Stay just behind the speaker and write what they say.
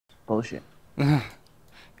bullshit. Yeah,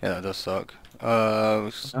 that does suck. Yeah.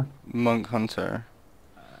 Monk Hunter.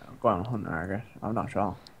 Go on a hunter, I guess. I'm not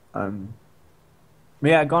sure. But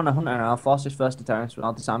yeah, go on a hunter and I'll force his first deterrence, but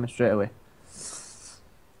I'll disarm him straight away.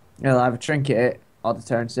 He'll either trinket it or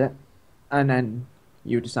deterrence it, and then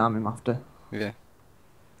you disarm him after. Yeah.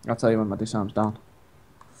 I'll tell you when my disarm's down.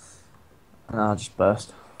 And I'll just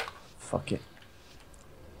burst. Fuck it.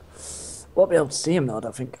 Won't be able to see him though, I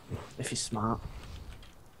don't think. If he's smart.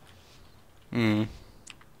 Hmm.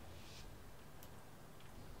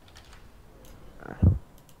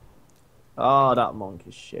 Oh, that monk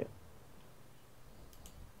is shit.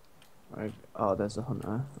 Oh, there's a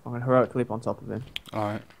hunter. I'm gonna heroic leap on top of him.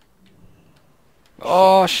 Alright.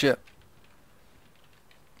 Oh shit.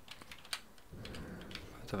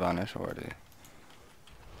 To vanish already.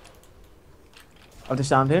 I've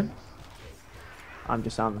disarmed him. I'm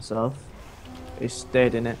disarmed myself. He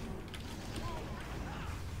stayed in it.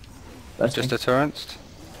 That's Just deterrenced.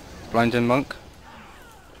 Blinding monk.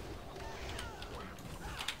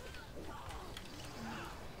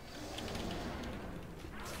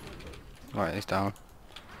 Alright, he's down.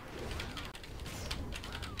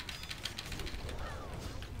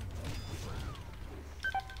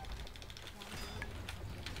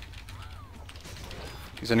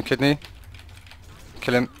 He's in a kidney.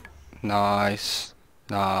 Kill him. Nice.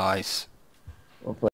 Nice. Well played.